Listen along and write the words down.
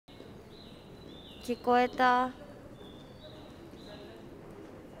聞こえた？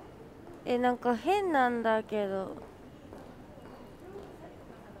なんか変なんだけど。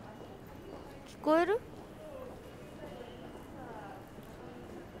聞こえる？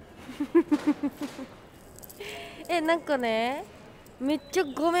なんかね、めっちゃ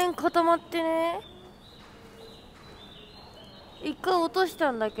画面固まってね、一回落とし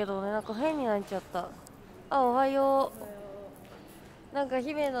たんだけどね、なんか変になっちゃった。あ、おはよう。なんか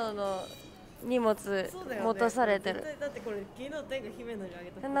姫野の荷物持たされてる。だってこれ昨日天が姫野にあげ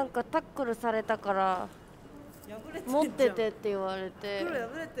た。なんかタックルされたから持っててって言われて。破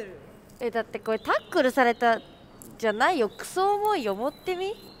れてる。だってこれタックルされたじゃないよ、クソ重いよ、持って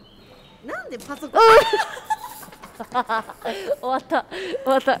み。なんでパソコン終わった終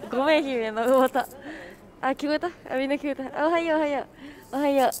わった、ごめん姫野、終わった。あ、聞こえた？あ、みんな聞こえた。あ、おはようおはようおは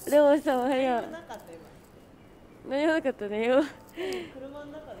よう、レオンさんおはよう。何もなかったねよ。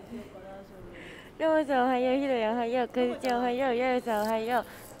レオンさんおはよう、ヒロヤおはよう、カズちゃんおはよう、ヤヨさんおはよ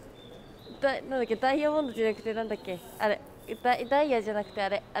う。なんだっけ、ダイヤモンドじゃなくてなんだっけ、あれダイヤじゃなくてあ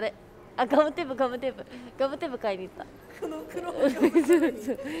れあ、ガムテープ買いに行った。この黒袋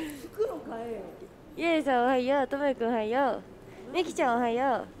買えよ。ヤヨさんおはよう、ともよくんおはよう、ミキちゃんおは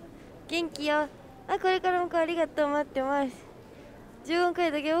よう、元気よ。あ、これからもありがとう、待ってます。15分くら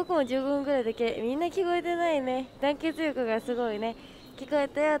いだけ、僕も15分くらいだけ。みんな聞こえてないね。団結力がすごいね。聞こえ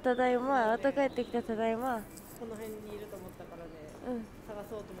たよ、ただいま。後帰ってきた、ただいま。この辺にいると思ったからね、探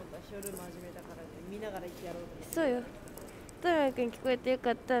そうと思ったらショールーム始めたからね、見ながら行ってやろうと思って。そうよ。トラヤくん聞こえてよ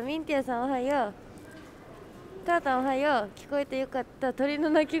かった。ミンティアさんおはよう。タータンおはよう。聞こえてよかった。鳥の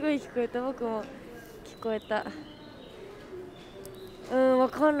鳴き声聞こえた。僕も聞こえた。わ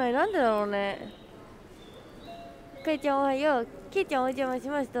かんない。なんでだろうね。かいちゃんおはよう。けいちゃんお邪魔し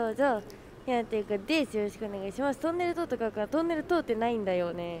ます。どうぞ。やっていうかです。よろしくお願いします。トンネル通ったからトンネル通ってないんだ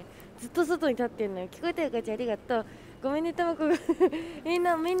よね。ずっと外に立ってんのよ。聞こえたよかいちゃん、ありがとう。ごめんね、たまこが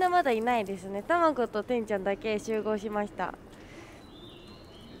みんなまだいないですね。たまことてんちゃんだけ集合しました。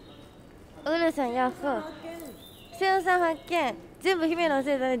うらさんやっほー。瀬尾さん発見。全部姫の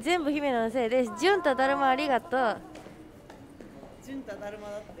せいだね。全部姫のせいです。じゅんただるまありがとう。ジュンタだるま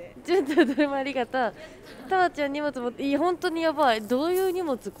だって。じゅんただるまありがとう。たまちゃん荷物持って、いや本当にやばい。どういう荷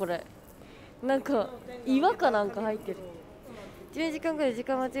物これ。なんか岩かなんか入ってる。10時間ぐらい時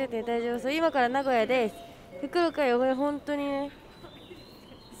間間違えて大丈夫そう。今から名古屋です。袋かよ、これ本当にね。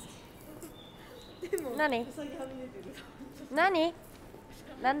何何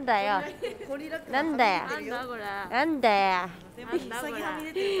なんだよなんだよなんだよなんだよ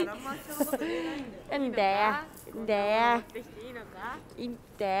なんだよいいん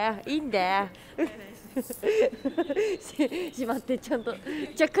だよいいんだよしまって、ちゃんと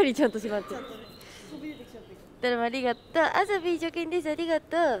ちゃっかりちゃんとしまって。誰もありがとう。あさび除菌です。ありが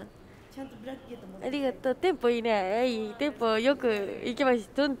とう。ありがとう。テンポいいね。いいテンポよくいきます。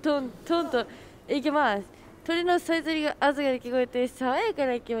トントントンといきます。鳥のさえずりが朝から聞こえて爽やか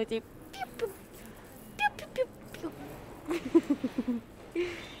な気持ち。ピュッピュッピュッピュッピュッピュ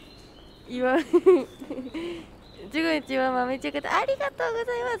ッ今15日はまあめっちゃよかった。ありがとうご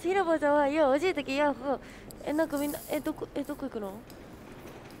ざいます。ひろぼさんはよう教えてけよ。なんかみんなどこ行くの？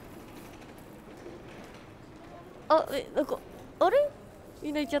あ、なんかあれ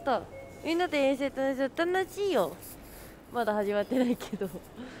みんな行っちゃった。みんなで遠征楽しいよ。まだ始まってないけど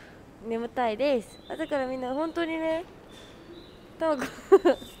眠たいです。朝からみんな本当にね、たまこ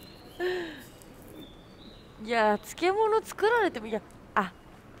いや漬物作られても、いや、あ、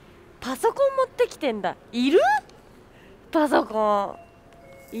パソコン持ってきてんだ。いる？パソコ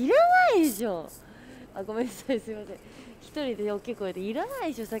ンいらないでしょ。あ、ごめんなさい、すいません。一人で大きい声でいらな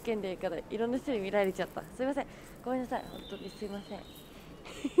いでしょ叫んでるから、いろんな人に見られちゃった。すいません、ごめんなさい、本当にすいません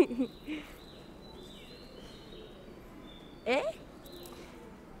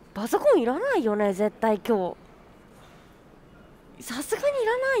パソコンいらないよね、絶対今日。さすがにい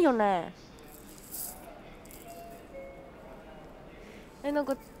らないよね。なん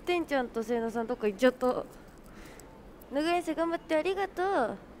かてんちゃんとせいなさんどっか行っちゃった。長いさ頑張ってありがと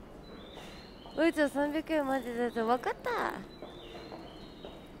う。おいつは300円までだと分かった。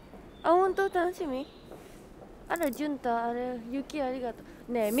あ、本当楽しみ。あら、じゅんた、あれ、雪ありがと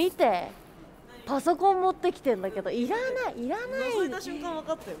う。ねえ、見て。パソコン持ってきてんだけど、いらない、いらない。覗いた瞬間分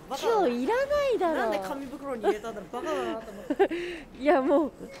かったよ。今日いらないだろ。なんで紙袋に入れたんだろう。バカだなと思って。いや、も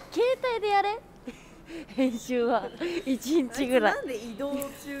う、携帯でやれ。編集は1日ぐらい。なんで移動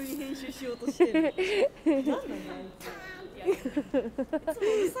中に編集しようとしてるの？なんだよ。いつもう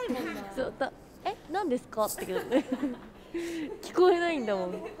るさいもんな。そうだ。何ですかってけどね聞こえないんだも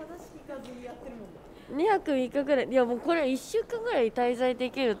ん。2泊3日ぐらい。いやもうこれ1週間ぐらい滞在で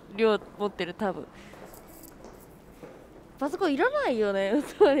きる量持ってる多分。パソコンいらないよね。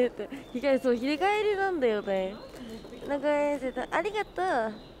そうやってそう、日帰りなんだよね。長いせた、ありがとう。そんなに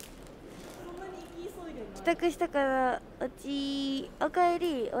行き急いで帰宅したからおかえ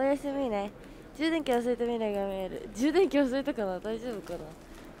り、おやすみね。充電器忘れた未来が見える。充電器忘れたかな、大丈夫かな。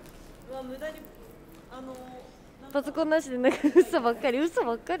うわ無駄にパソコンなしでなんか嘘ばっか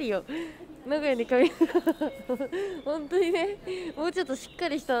りよ。名古屋に帰る本当にね、もうちょっとしっか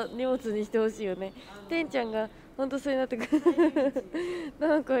りした荷物にしてほしいよね。てんちゃんが本当そうになってくる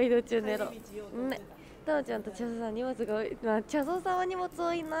なんか移動中寝ろね。たまちゃんと茶さん荷物が多い。まあ茶さんは荷物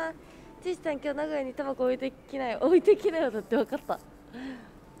多いな。ちしさん今日名古屋にタバコ置いてきなよだって分かった。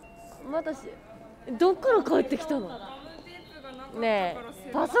まだどっから帰ってきたのね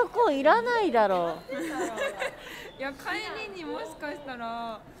え。パソコンいらないだろういや帰りにもしかした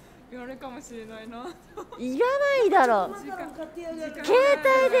らやるかもしれないな。いらないだろう。携帯でやれ、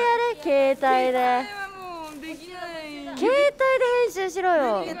携帯ではもうできない。携帯で編集しろ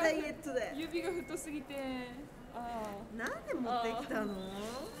よ。指が太すぎて。なんで持ってきたの？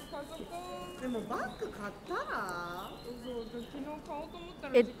パソコンでもバッグ買ったら？そう昨日買おうと思った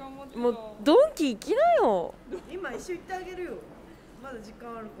ら時間持ってた。もうドンキ行きなよ。今一緒行ってあげるよ。まだ時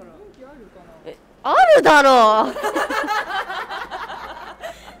間あるから。ドンキあるかな。あるだろう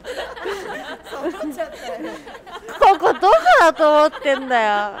そう思っちゃったよ。ここどこだと思ってんだ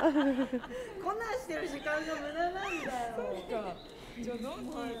よこんなんしてる時間が無駄なんだよ。じゃあドン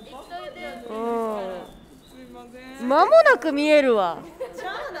キうんすいません。間もなく見えるわ。じ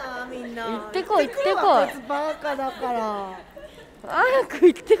ゃあなみんな。行ってこい行ってこい。こいつバカだから。早く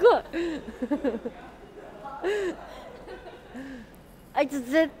行ってこいあいつ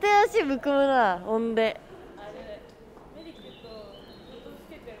絶対足むくむな。ほんで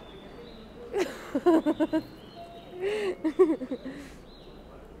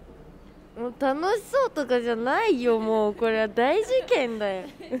もう楽しそうとかじゃないよ。もうこれは大事件だよ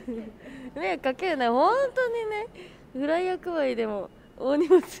ねえかけるね。本当にね、フライヤー配りでも大荷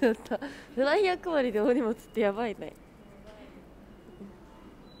物だった。フライヤー配りで大荷物ってやばいね。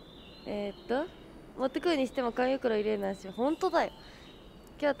持ってくるにしても紙袋入れるなし。本当だよ。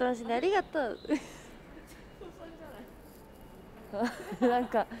今日は楽しんでありがとうなん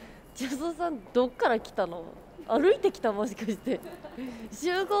かジャソさんどっから来たの？歩いてきた？もしかして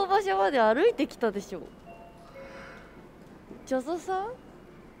集合場所まで歩いてきたでしょ。ジャソさ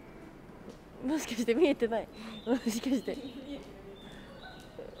んもしかして見えてない？もしかして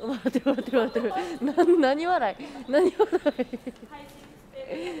笑ってる何笑い何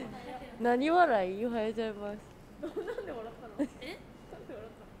笑い？おはようございます。なんで笑ったの？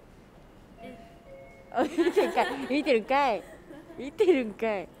あ、見てるんかい。見てるん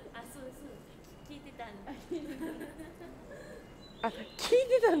かい。あ、そう聞いてたんだ。あ、聞い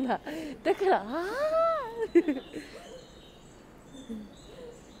てたんだ。だから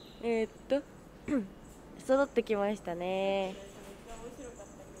揃ってきましたね。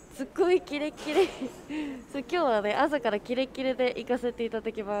すっごいキレッキレそう、今日はね朝からキレッキレで行かせていただ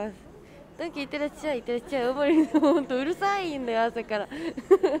きます。ドンキ行ってらっしゃい。おもりほんとうるさいんだよ朝から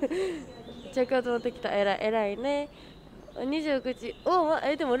チェックアウト持ってきた。えらいね。29時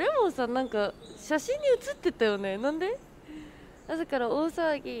でもレモンさんなんか写真に写ってたよね。なんで朝から大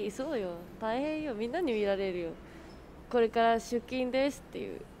騒ぎ？そうよ、大変よ。みんなに見られるよ。これから出勤ですって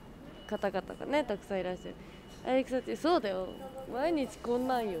いう方々がねたくさんいらっしゃる。アレクサってそうだよ、毎日こん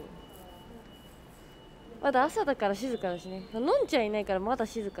なんよ。まだ朝だから静かだしね。のんちゃんいないからまだ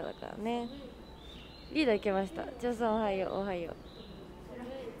静かだからね。リーダー行けました。ジョーさんおはよう。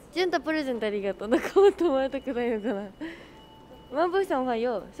ジュンタプレゼントありがとう。仲間と思われたくないのかな。マンボイさんおは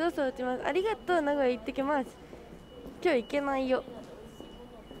よう。そう打ちます。ありがとう。名古屋行ってきます。今日行けないよ。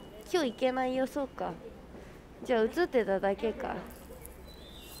そうか。じゃあ映ってただけか。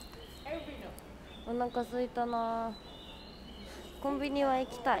お腹空いたな。コンビニは行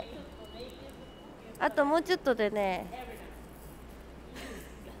きたい。あともうちょっとでね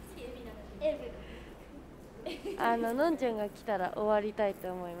のんちゃんが来たら終わりたい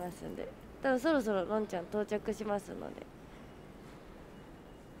と思いますんで、多分そろそろのんちゃん到着しますので。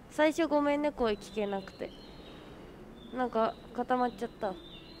最初ごめんね、声聞けなくて。なんか固まっちゃった。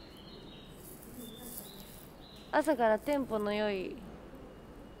朝からテンポの良い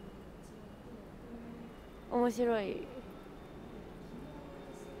面白い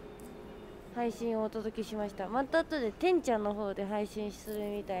配信をお届けしました。また後でてんちゃんの方で配信する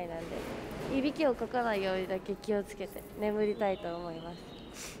みたいなんで、いびきをかかないようにだけ気をつけて眠りたいと思います。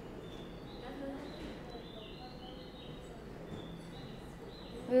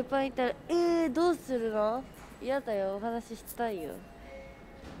物販行ったらどうするの？嫌だよ、お話ししたいよ。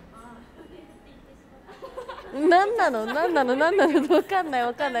なんなのわかんな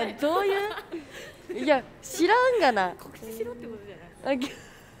いどういう、いや知らんがな。告知しろってことじゃない？あ、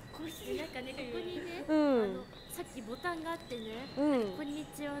こうしてなんかね、ここにね、うんさっきボタンがあってね、うんこんに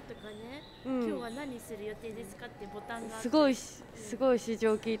ちはとかね、うん今日は何する予定ですかってボタンがあって、すごい市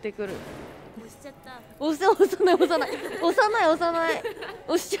場聞いてくる。押しちゃった。押しちゃっ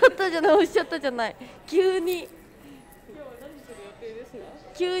たじゃない。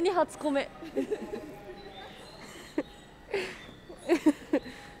急に初コメ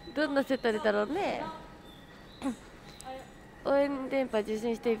どんなセット出たろうね。応援電波受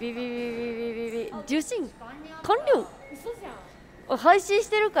信してビビビビビビビ受信完了。配信し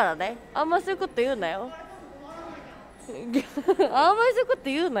てるからね。あんまそういうこと言うなよ。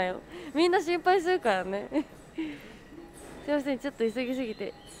みんな心配するからね。すいません、ちょっと急ぎすぎ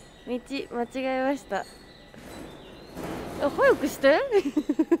て道間違えました。早くして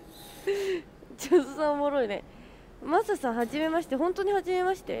ちょっとさ、おもろいね。マサさんはじめまして。本当にはじめ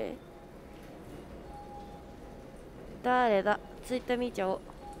まして。誰だ、ツイッター見ちゃおう。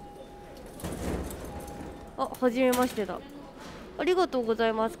あ、はじめましてだ。ありがとうござ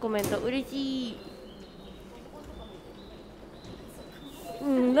います。コメント嬉しい。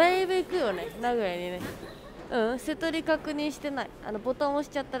ライブ行くよね、名古屋にね。瀬戸り確認してない。ボタン押し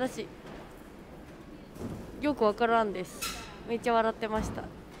ちゃったらしい。よくわからんです。めっちゃ笑ってました。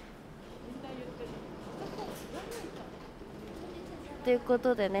というこ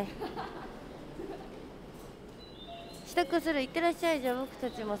とでね、支度する、いってらっしゃい。じゃあ僕た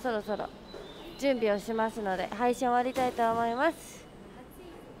ちもそろそろ準備をしますので配信終わりたいと思います。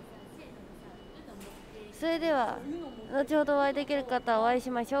それでは後ほどお会いできる方はお会い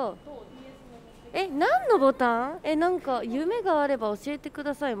しましょう。何のボタン？なんか夢があれば教えてく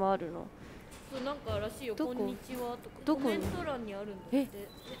ださいもあるの？そうなんからしいよ。どここんにちはとかどこコメント欄にあるんだって。え例え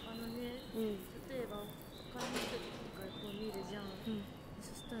ば他の人とかこう見るじゃん。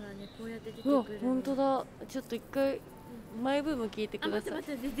そしたらね、こうやって出てくるの。うわ、本当だ。ちょっと一回マイブーム聞いてください。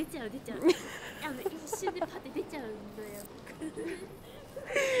待って出ちゃう。一瞬でパって出ちゃうんだよ。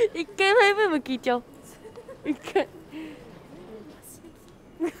一回マイブーム聞いちゃおう。一回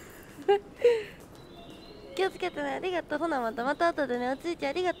気をつけてね。ありがとう。ほなまた後でね。おついちゃ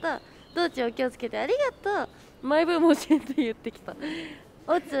んありがとう。道中お気をつけてありがとう。マイブーム教えて言ってきた。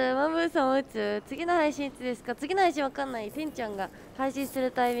おつマブーさん、おつ次の配信いつですか？次の配信わかんない。てんちゃんが配信す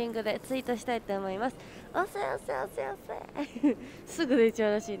るタイミングでツイートしたいと思います。おせすぐ出ちゃ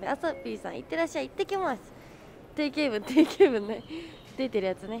うらしいね。あさぴーさんいってらっしゃい。行ってきます。定型文ね、出てる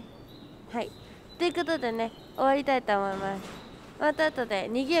やつね。はい、ということでね、終わりたいと思います。また後で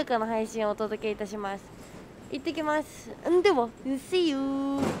賑やかな配信をお届けいたします。行ってきます。でも See you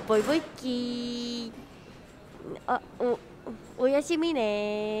バイバイキー。おやすみね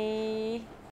ー。